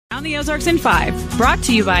Beyond the Ozarks in 5, brought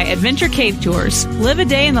to you by Adventure Cave Tours. Live a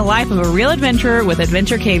day in the life of a real adventurer with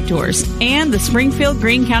Adventure Cave Tours. And the Springfield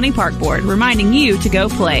Greene County Park Board, reminding you to go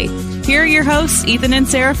play. Here are your hosts, Ethan and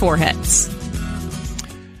Sarah Forhetz.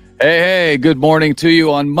 Hey, good morning to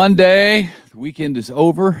you on Monday. The weekend is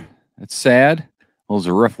over. That's sad. Well, it was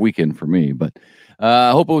a rough weekend for me, but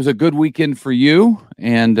I hope it was a good weekend for you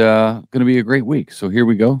and going to be a great week. So here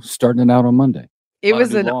we go, starting it out on Monday. It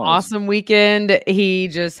was an awesome weekend. He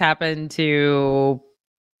just happened to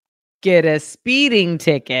get a speeding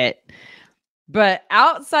ticket. But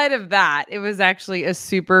outside of that, it was actually a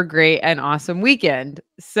super great and awesome weekend.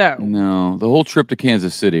 So no, the whole trip to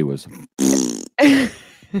Kansas City was. I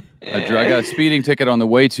got a speeding ticket on the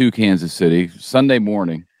way to Kansas City Sunday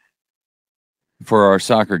morning for our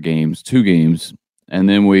soccer games, 2 games, and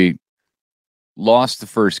then we lost the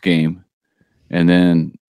first game, and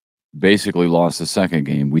then basically lost the second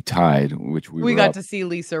game. We tied, which we got to see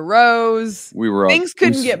Lisa Rose. We were things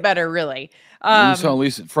couldn't get better, really. We saw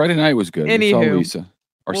Lisa. Friday night was good. We saw Lisa.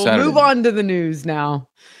 We'll move on to the news now.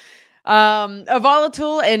 A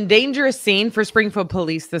volatile and dangerous scene for Springfield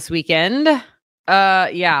police this weekend.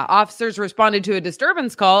 Officers responded to a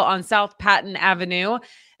disturbance call on South Patton Avenue,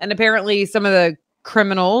 and apparently some of the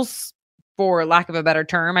criminals, for lack of a better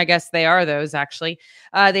term, I guess they are those actually,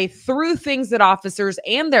 they threw things at officers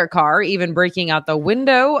and their car, even breaking out the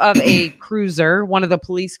window of a cruiser, one of the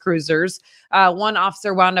police cruisers. One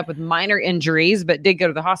officer wound up with minor injuries, but did go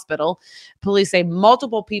to the hospital. Police say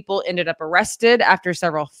multiple people ended up arrested after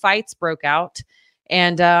several fights broke out.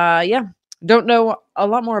 And don't know a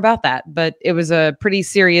lot more about that, but it was a pretty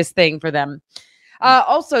serious thing for them.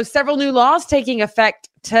 Also, several new laws taking effect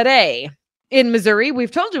today in Missouri.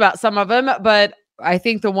 We've told you about some of them, but I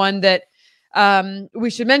think the one that we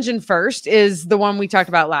should mention first is the one we talked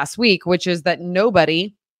about last week, which is that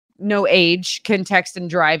nobody, no age, can text and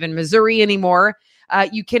drive in Missouri anymore.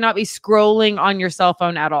 You cannot be scrolling on your cell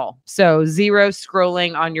phone at all. So 0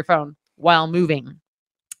 scrolling on your phone while moving.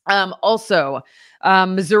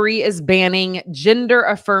 Missouri is banning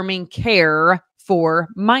gender-affirming care for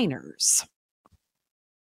minors.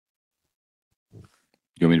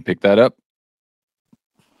 You want me to pick that up?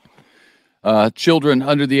 Children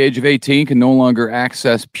under the age of 18 can no longer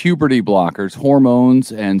access puberty blockers,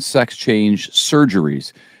 hormones, and sex change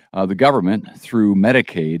surgeries. The government, through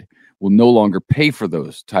Medicaid, will no longer pay for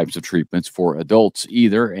those types of treatments for adults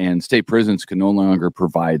either, and state prisons can no longer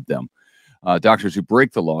provide them. Doctors who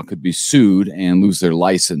break the law could be sued and lose their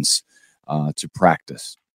license to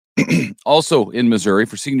practice. Also in Missouri,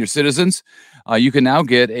 for senior citizens, you can now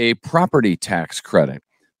get a property tax credit.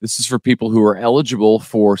 This is for people who are eligible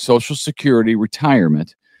for Social Security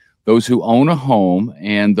retirement, those who own a home,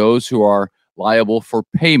 and those who are liable for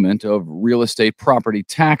payment of real estate property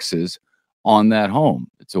taxes on that home.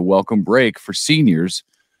 It's a welcome break for seniors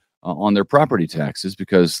on their property taxes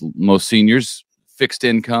because most seniors fixed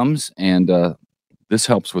incomes, and this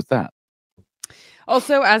helps with that.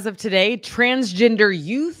 Also, as of today, transgender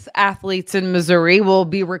youth athletes in Missouri will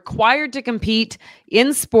be required to compete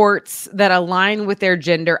in sports that align with their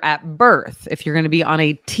gender at birth if you're going to be on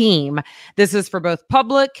a team. This is for both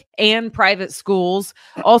public and private schools.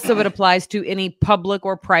 Also, it applies to any public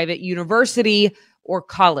or private university or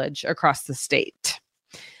college across the state.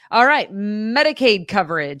 All right, Medicaid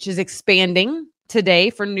coverage is expanding today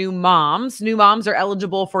for new moms. New moms are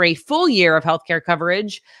eligible for a full year of healthcare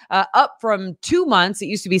coverage, up from 2 months. It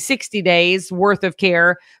used to be 60 days worth of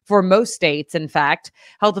care for most states. In fact,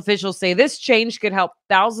 health officials say this change could help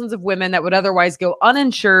thousands of women that would otherwise go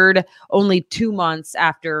uninsured only 2 months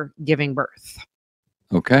after giving birth.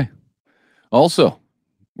 Okay. Also,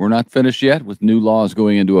 we're not finished yet with new laws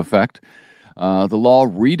going into effect. The law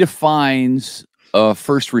redefines a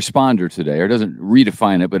first responder today, or doesn't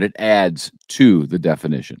redefine it, but it adds to the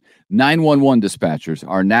definition. 911 dispatchers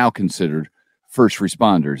are now considered first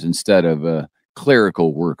responders instead of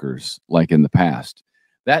clerical workers like in the past.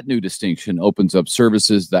 That new distinction opens up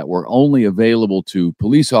services that were only available to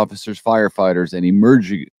police officers, firefighters, and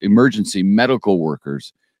emergency medical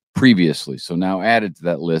workers previously. So now added to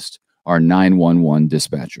that list are 911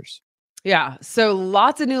 dispatchers. Yeah, so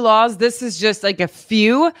lots of new laws. This is just like a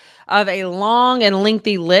few of a long and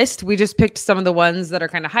lengthy list. We just picked some of the ones that are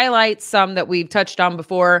kind of highlights, some that we've touched on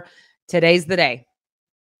before. Today's the day,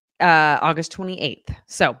 August 28th.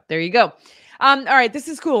 So there you go. All right, this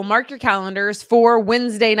is cool. Mark your calendars for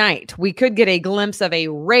Wednesday night. We could get a glimpse of a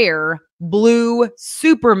rare blue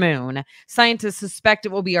supermoon. Scientists suspect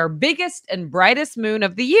it will be our biggest and brightest moon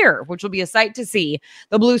of the year, which will be a sight to see.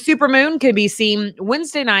 The blue supermoon can be seen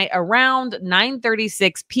Wednesday night around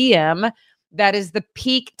 9:36 p.m. That is the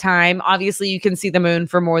peak time. Obviously, you can see the moon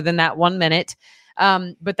for more than that 1 minute.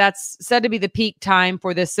 But that's said to be the peak time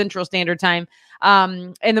for this Central Standard Time.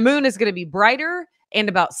 And the moon is going to be brighter and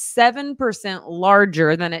about 7%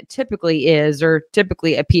 larger than it typically is or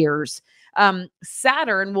typically appears.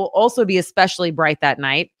 Saturn will also be especially bright that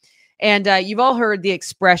night. And you've all heard the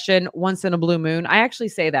expression once in a blue moon. I actually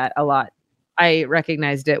say that a lot. I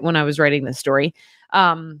recognized it when I was writing this story.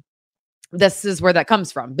 This is where that comes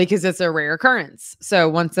from because it's a rare occurrence. So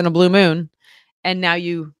once in a blue moon, and now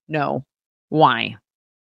you know why.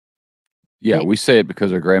 Yeah, Right. we say it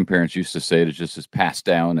because our grandparents used to say it. It just is passed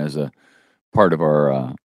down as a part of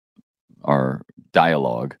our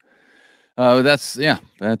dialogue. That's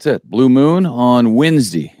it. Blue moon on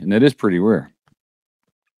Wednesday, and it is pretty rare.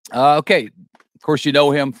 Okay, of course you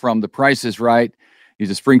know him from The Price is Right. He's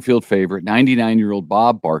a Springfield favorite. 99-year-old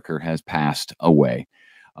Bob Barker has passed away.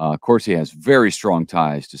 Of course, he has very strong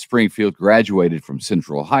ties to Springfield. Graduated from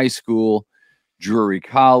Central High School, Drury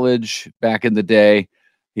College back in the day.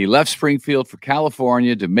 He left Springfield for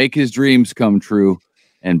California to make his dreams come true,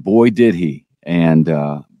 and boy, did he! And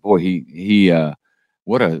he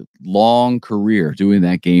what a long career doing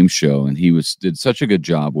that game show, and he did such a good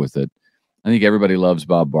job with it. I think everybody loves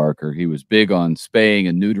Bob Barker. He was big on spaying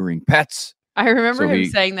and neutering pets. I remember him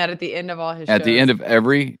saying that at the end of all his shows. At the end of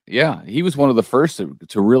he was one of the first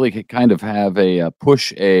to really kind of have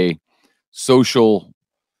push a social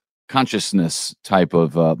consciousness type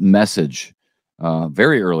of message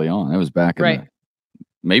very early on. That was back in the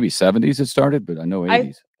maybe 70s it started, but I know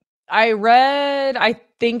 80s. I read, I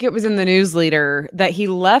think it was in the news leader that he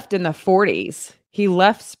left in the 40s. He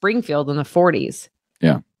left Springfield in the 40s.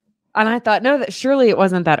 Yeah. And I thought, no, that surely it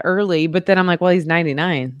wasn't that early. But then I'm like, well, he's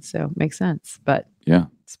 99, so it makes sense. But yeah,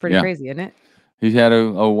 it's pretty crazy, isn't it? He's had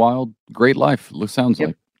a wild, great life. Sounds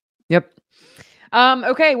like. Yep.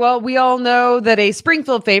 Okay, well, we all know that a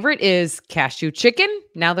Springfield favorite is cashew chicken.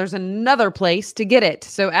 Now there's another place to get it.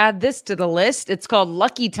 So add this to the list. It's called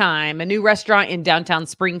Lucky Time, a new restaurant in downtown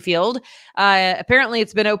Springfield. Apparently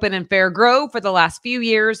it's been open in Fair Grove for the last few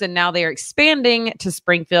years, and now they are expanding to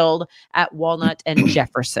Springfield at Walnut and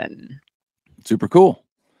Jefferson. Super cool.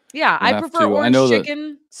 Yeah, I prefer orange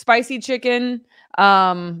chicken, spicy chicken,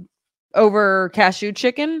 over cashew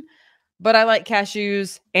chicken. But I like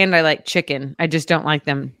cashews and I like chicken. I just don't like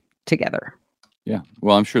them together. Yeah.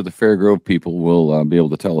 Well, I'm sure the Fair Grove people will be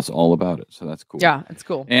able to tell us all about it. So that's cool. Yeah, it's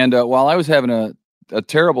cool. And while I was having a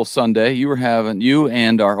terrible Sunday, you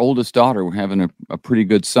and our oldest daughter were having a pretty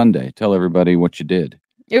good Sunday. Tell everybody what you did.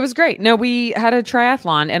 It was great. No, we had a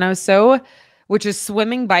triathlon and which is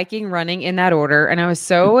swimming, biking, running in that order. And I was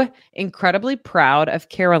so incredibly proud of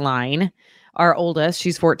Caroline, our oldest.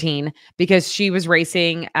 She's 14, because she was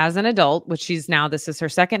racing as an adult, which this is her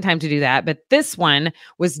second time to do that. But this one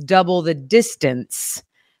was double the distance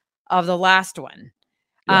of the last one.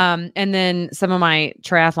 Yeah. And then some of my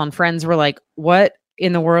triathlon friends were like, what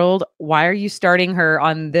in the world? Why are you starting her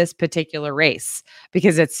on this particular race?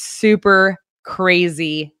 Because it's super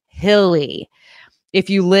crazy hilly. If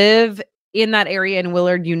you live in that area in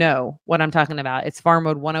Willard, you know what I'm talking about. It's Farm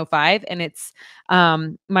Road 105. And it's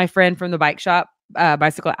my friend from the bike shop,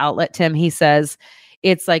 Bicycle Outlet, Tim, he says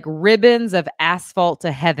it's like ribbons of asphalt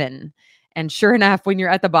to heaven. And sure enough, when you're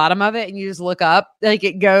at the bottom of it and you just look up, like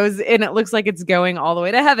it goes and it looks like it's going all the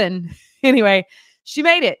way to heaven. Anyway, she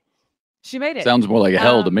made it. Sounds more like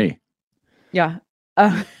hell to me. Yeah.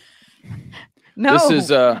 No. This is,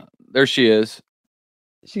 there she is.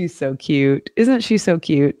 She's so cute. Isn't she so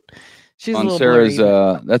cute? She's on a Sarah's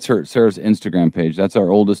blurry. That's Sarah's Instagram page. That's our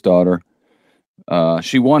oldest daughter.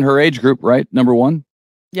 She won her age group, right? Number 1.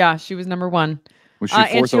 Yeah, she was number 1. Was she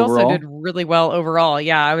 4th and she overall? also did really well overall.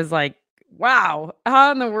 Yeah, I was like, wow,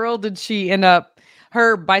 how in the world did she end up?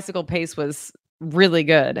 Her bicycle pace was really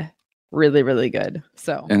good, really, really good.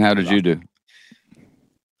 So, and how did you do?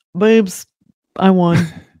 Babes, I won.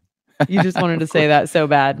 You just wanted to say that so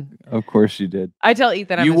bad. Of course you did. I tell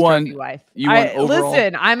Ethan I'm a trophy wife. You won overall?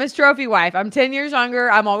 Listen, I'm a trophy wife. I'm 10 years younger.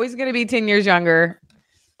 I'm always going to be 10 years younger.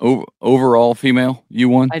 Overall female, you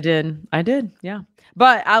won? I did. Yeah.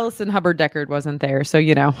 But Allison Hubbard Deckard wasn't there. So,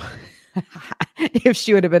 if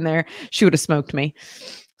she would have been there, she would have smoked me.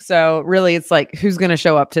 So really, it's like, who's going to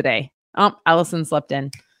show up today? Allison slept in.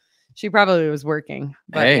 She probably was working.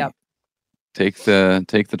 But hey, yeah. Take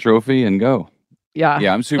the trophy and go. Yeah.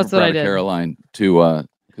 Yeah, I'm super proud of Caroline too,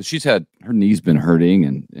 because she's had her knees been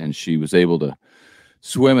hurting and she was able to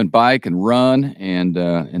swim and bike and run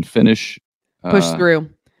and finish. Push through.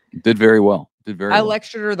 Did very well. I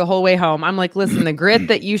lectured her the whole way home. I'm like, listen, the grit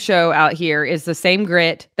that you show out here is the same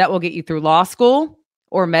grit that will get you through law school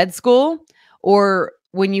or med school or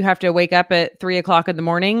when you have to wake up at 3:00 in the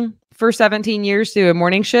morning for 17 years to a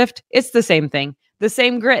morning shift, it's the same thing, the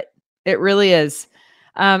same grit. It really is.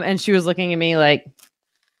 And she was looking at me like,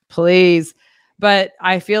 please. But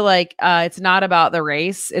I feel like it's not about the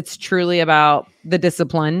race. It's truly about the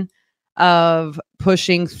discipline of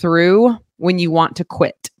pushing through when you want to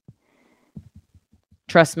quit.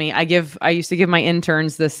 Trust me, I used to give my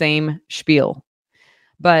interns the same spiel.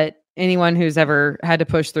 But anyone who's ever had to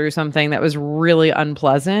push through something that was really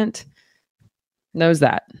unpleasant knows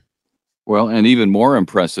that. Well, and even more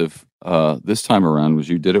impressive this time around was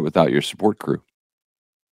you did it without your support crew.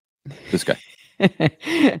 This guy.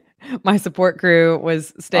 My support crew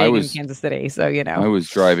was staying in Kansas City, so I was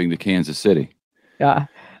driving to Kansas City. Yeah.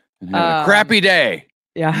 And had a crappy day.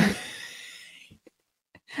 Yeah.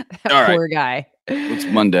 All poor guy. It's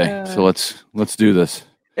Monday, so let's do this.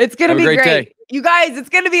 It's gonna be great. Day. You guys, it's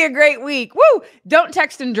gonna be a great week. Woo! Don't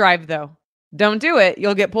text and drive though. Don't do it.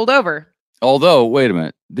 You'll get pulled over. Although, wait a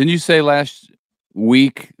minute. Didn't you say last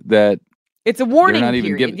week that it's a warning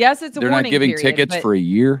period? Yes, it's a warning period. They're not giving tickets for a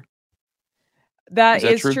year? That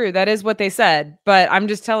is true. That is what they said. But I'm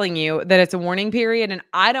just telling you that it's a warning period, and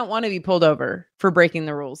I don't want to be pulled over for breaking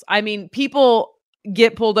the rules. I mean, people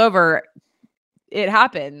get pulled over. It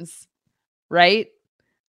happens, right?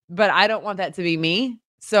 But I don't want that to be me.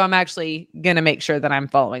 So I'm actually going to make sure that I'm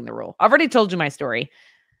following the rule. I've already told you my story.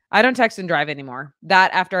 I don't text and drive anymore.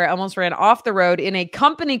 That after I almost ran off the road in a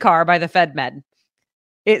company car by the FedMed.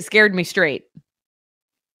 It scared me straight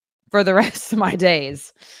for the rest of my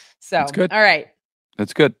days. So, that's good. All right.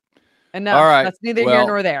 That's good. Enough. All right. That's neither here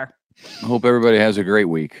nor there. I hope everybody has a great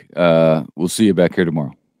week. We'll see you back here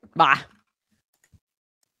tomorrow. Bye.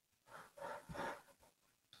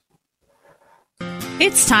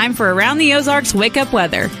 It's time for Around the Ozarks Wake Up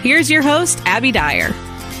Weather. Here's your host, Abby Dyer.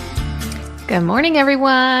 Good morning,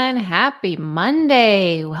 everyone. Happy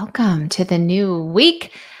Monday. Welcome to the new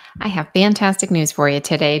week. I have fantastic news for you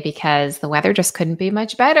today because the weather just couldn't be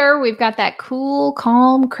much better. We've got that cool,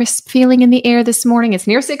 calm, crisp feeling in the air this morning. It's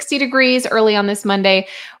near 60 degrees early on this Monday.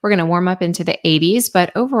 We're going to warm up into the 80s,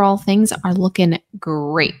 but overall things are looking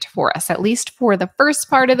great for us, at least for the first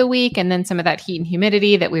part of the week. And then some of that heat and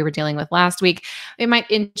humidity that we were dealing with last week, it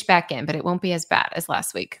might inch back in, but it won't be as bad as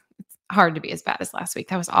last week. Hard to be as bad as last week.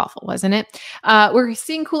 That was awful, wasn't it? We're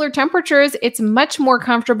seeing cooler temperatures. It's much more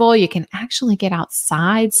comfortable. You can actually get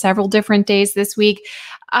outside several different days this week.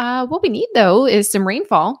 What we need, though, is some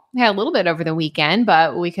rainfall. We had a little bit over the weekend,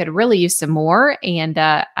 but we could really use some more. And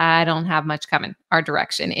I don't have much coming our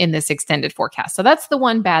direction in this extended forecast. So that's the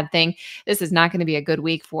one bad thing. This is not going to be a good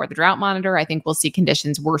week for the drought monitor. I think we'll see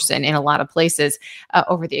conditions worsen in a lot of places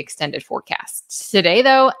over the extended forecast. Today,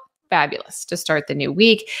 though, fabulous to start the new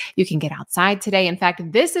week. You can get outside today. In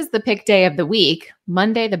fact, this is the pick day of the week.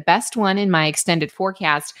 Monday, the best one in my extended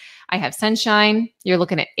forecast. I have sunshine. You're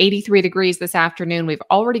looking at 83 degrees this afternoon. We've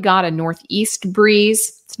already got a northeast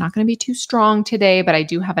breeze. It's not going to be too strong today, but I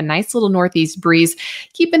do have a nice little northeast breeze,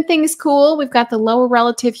 keeping things cool. We've got the lower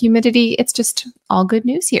relative humidity. It's just all good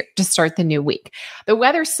news here to start the new week. The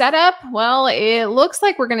weather setup, well, it looks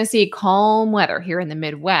like we're going to see calm weather here in the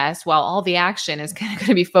Midwest, while all the action is going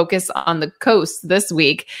to be focused on the coast this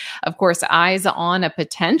week. Of course, eyes on a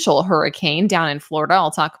potential hurricane down in Florida.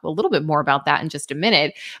 I'll talk a little bit more about that in just a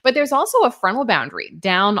minute. But there's also a frontal boundary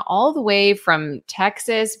down all the way from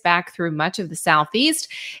Texas back through much of the southeast,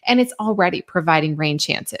 and it's already providing rain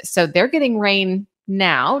chances. So they're getting rain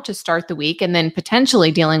now to start the week, and then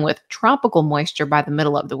potentially dealing with tropical moisture by the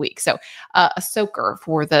middle of the week. So a soaker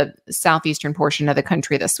for the southeastern portion of the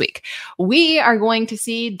country this week. We are going to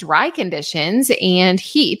see dry conditions and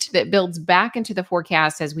heat that builds back into the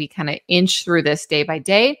forecast as we kind of inch through this day by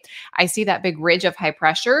day. I see that big ridge of high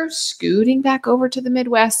pressure scooting back over to the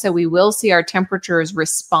Midwest. So we will see our temperatures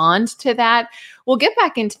respond to that. We'll get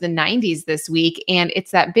back into the 90s this week, and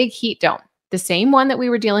it's that big heat dome. The same one that we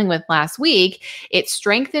were dealing with last week. It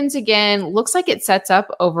strengthens again. Looks like it sets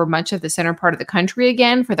up over much of the center part of the country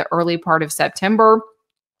again for the early part of September.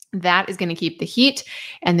 That is going to keep the heat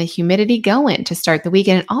and the humidity going to start the week.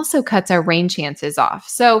 And it also cuts our rain chances off.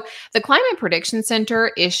 So the Climate Prediction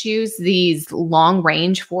Center issues these long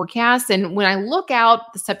range forecasts. And when I look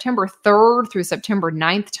out the September 3rd through September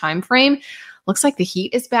 9th timeframe, looks like the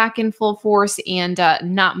heat is back in full force and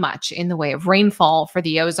not much in the way of rainfall for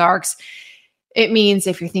the Ozarks. It means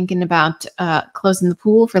if you're thinking about closing the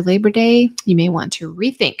pool for Labor Day, you may want to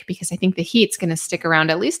rethink, because I think the heat's going to stick around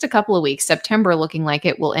at least a couple of weeks. September looking like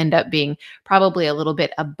it will end up being probably a little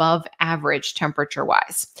bit above average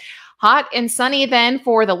temperature-wise. Hot and sunny then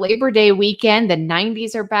for the Labor Day weekend. The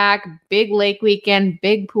 90s are back. Big lake weekend,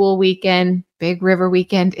 big pool weekend, big river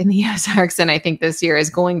weekend in the Ozarks. And I think this year is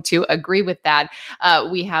going to agree with that.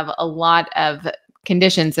 We have a lot of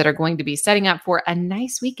conditions that are going to be setting up for a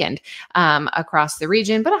nice weekend across the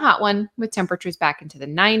region, but a hot one with temperatures back into the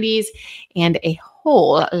 90s and a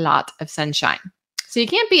whole lot of sunshine. So you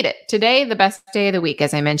can't beat it. Today, the best day of the week,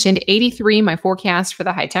 as I mentioned, 83, my forecast for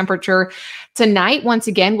the high temperature. Tonight, once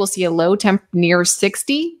again, we'll see a low temp near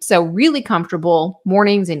 60. So really comfortable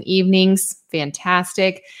mornings and evenings.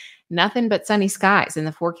 Fantastic. Nothing but sunny skies in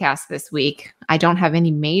the forecast this week. I don't have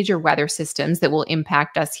any major weather systems that will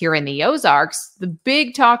impact us here in the Ozarks. The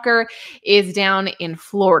big talker is down in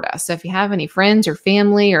Florida. So if you have any friends or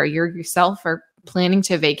family or you yourself are planning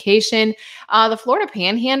to vacation, the Florida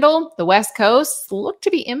Panhandle, the West Coast, look to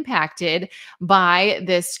be impacted by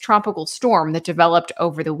this tropical storm that developed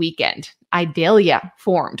over the weekend. Idalia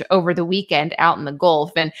formed over the weekend out in the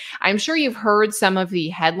Gulf. And I'm sure you've heard some of the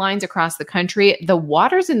headlines across the country. The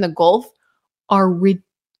waters in the Gulf are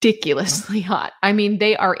ridiculously hot. I mean,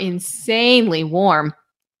 they are insanely warm,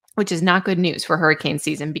 which is not good news for hurricane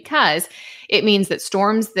season because it means that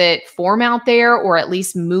storms that form out there or at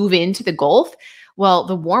least move into the Gulf, well,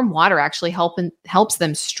 the warm water actually helps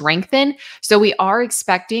them strengthen. So we are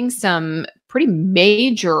expecting some pretty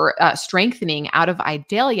major strengthening out of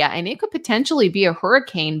Idalia, and it could potentially be a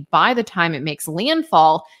hurricane by the time it makes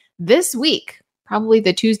landfall this week, probably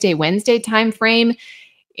the Tuesday, Wednesday timeframe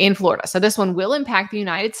in Florida. So this one will impact the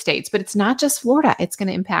United States, but it's not just Florida. It's going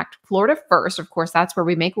to impact Florida first. Of course, that's where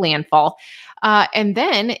we make landfall. And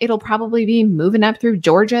then it'll probably be moving up through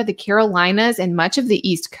Georgia, the Carolinas, and much of the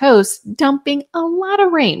East Coast, dumping a lot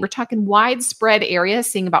of rain. We're talking widespread areas,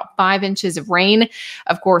 seeing about 5 inches of rain.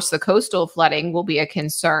 Of course, the coastal flooding will be a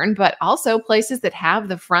concern, but also places that have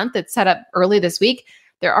the front that's set up early this week,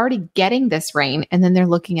 they're already getting this rain, and then they're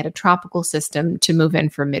looking at a tropical system to move in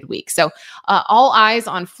for midweek. So all eyes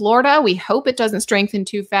on Florida. We hope it doesn't strengthen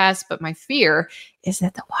too fast, but my fear is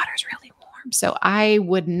that the water's really warm. So I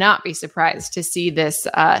would not be surprised to see this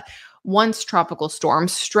once tropical storm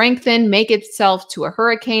strengthen, make itself to a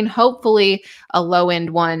hurricane, hopefully a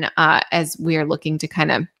low-end one as we are looking to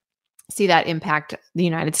kind of see that impact the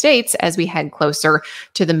United States as we head closer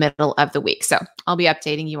to the middle of the week. So I'll be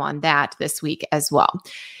updating you on that this week as well.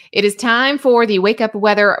 It is time for the Wake Up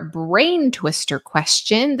Weather Brain Twister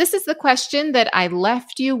question. This is the question that I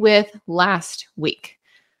left you with last week.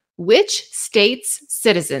 Which state's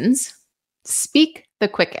citizens speak the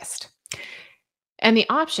quickest? And the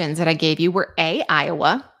options that I gave you were A,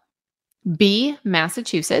 Iowa, B,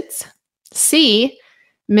 Massachusetts, C,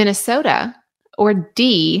 Minnesota, or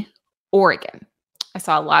D, Oregon. I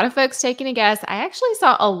saw a lot of folks taking a guess. I actually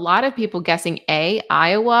saw a lot of people guessing A,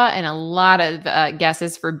 Iowa, and a lot of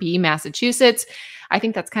guesses for B, Massachusetts. I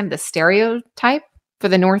think that's kind of the stereotype for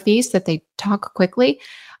the Northeast, that they talk quickly.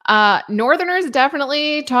 Northerners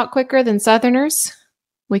definitely talk quicker than Southerners.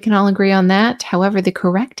 We can all agree on that. However, the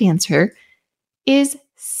correct answer is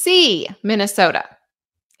C, Minnesota.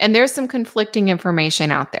 And there's some conflicting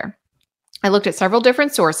information out there. I looked at several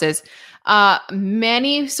different sources.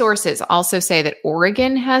 Many sources also say that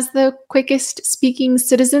Oregon has the quickest speaking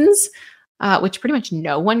citizens, which pretty much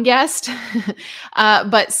no one guessed.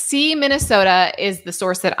 But C, Minnesota is the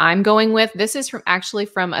source that I'm going with. This is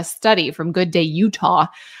from a study from Good Day, Utah,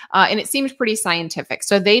 and it seems pretty scientific.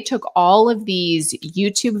 So they took all of these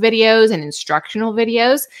YouTube videos and instructional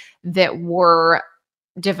videos that were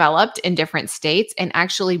developed in different states and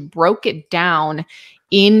actually broke it down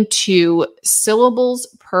into syllables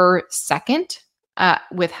per second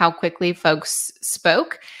with how quickly folks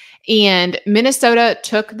spoke. And Minnesota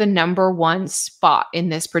took the number one spot in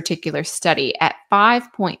this particular study at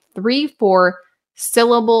 5.34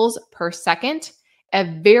 syllables per second. A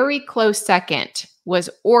very close second was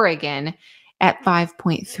Oregon at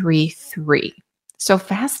 5.33. So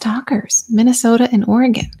fast talkers, Minnesota and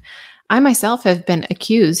Oregon. I myself have been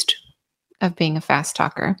accused of being a fast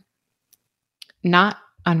talker. Not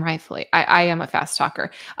unrightfully. I am a fast talker.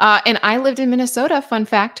 And I lived in Minnesota, fun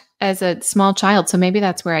fact, as a small child. So maybe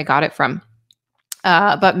that's where I got it from.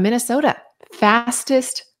 But Minnesota,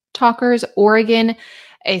 fastest talkers, Oregon,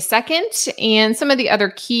 a second. And some of the other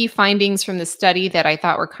key findings from the study that I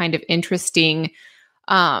thought were kind of interesting.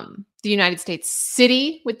 The United States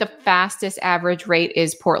city with the fastest average rate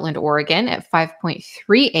is Portland, Oregon at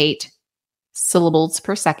 5.38 syllables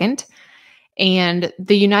per second. And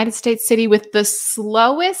the United States city with the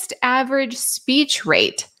slowest average speech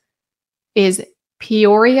rate is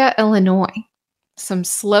Peoria, Illinois. Some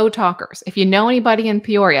slow talkers. If you know anybody in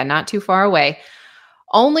Peoria, not too far away,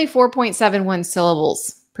 only 4.71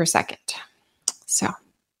 syllables per per second. So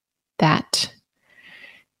that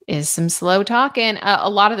is some slow talking. A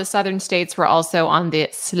lot of the southern states were also on the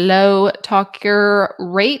slow talker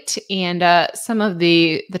rate, and some of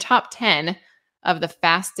the top 10 of the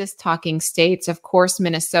fastest talking states, of course,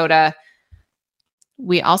 Minnesota.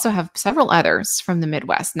 We also have several others from the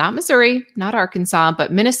Midwest, not Missouri, not Arkansas,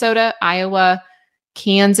 but Minnesota, Iowa,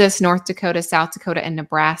 Kansas, North Dakota, South Dakota, and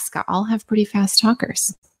Nebraska all have pretty fast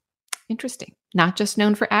talkers. Interesting. Not just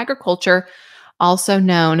known for agriculture, also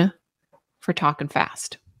known for talking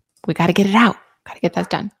fast. We got to get it out. Got to get that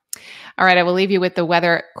done. All right, I will leave you with the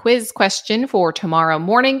weather quiz question for tomorrow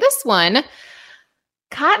morning. This one,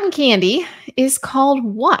 cotton candy is called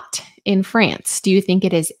what in France? Do you think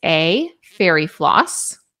it is A, fairy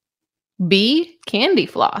floss, B, candy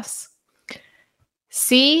floss,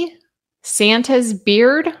 C, Santa's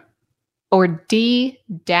beard, or D,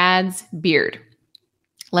 dad's beard?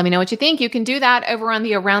 Let me know what you think. You can do that over on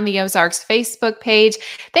the Around the Ozarks Facebook page.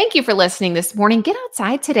 Thank you for listening this morning. Get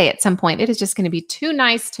outside today at some point. It is just going to be too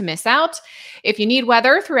nice to miss out. If you need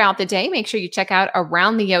weather throughout the day, make sure you check out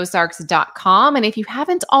aroundtheozarks.com. And if you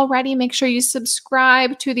haven't already, make sure you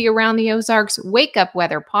subscribe to the Around the Ozarks Wake Up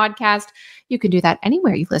Weather podcast. You can do that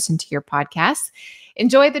anywhere you listen to your podcasts.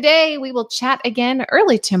 Enjoy the day. We will chat again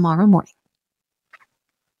early tomorrow morning.